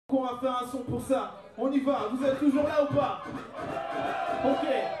qu'on va faire un son pour ça. On y va, vous êtes toujours là ou pas? Ok,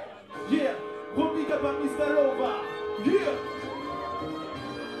 yeah, Robic up à Mr. Lova, yeah.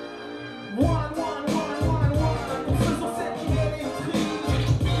 One, pour ceux sur scène qui électrique.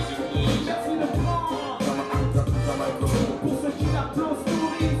 Merci de prendre. Pour ceux qui l'applaudissent,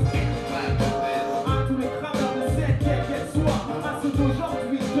 touristes. À tous les crameurs de scène, quelle qu'elle soit. À ceux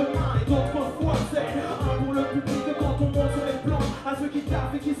d'aujourd'hui, demain et d'autres fois. C'est un pour le public de quand on monte sur les plans. À ceux qui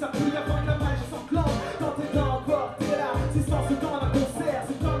tapent et qui s'appuient avant que la magie s'enclenche. Quand t'es là encore, t'es là. Assistance dans un concert,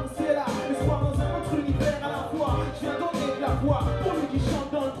 c'est comme c'est là. Espoir dans un autre univers à la fois. Je viens donner de la voix pour lui qui chante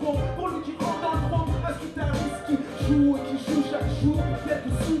dans le trône, pour lui qui rentre dans le trône. À ce guitariste qui joue et qui joue chaque jour pour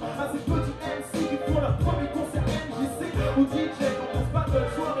quelques sous. À ces petits MC qui font leur premier concert MJC. Au DJ quand on se bat de la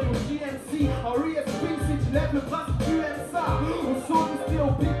soirée au GMC. En RESP si tu lèves le bras si tu aimes ça. Au soliste et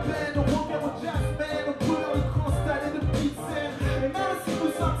au big band, au rocker, au jazz band, au couleur de grand stade et de petites scènes. Et même si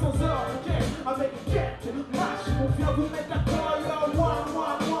nous sommes sans orchestre, avec quelques matchs, on vient vous mettre d'accord. Yo, one.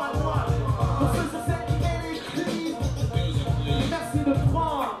 Pour ceux sur scène qui électrisent, merci de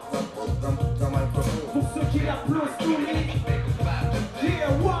prendre. Pour ceux qui l'applaudissent, touristes. Yeah,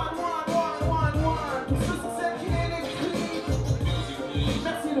 one. Pour ceux sur scène qui électrisent,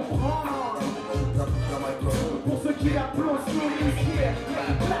 merci de prendre. Pour ceux qui l'applaudissent, touristes. Yeah,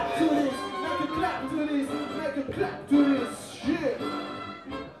 clap to this, make a clap to this, make a clap to this.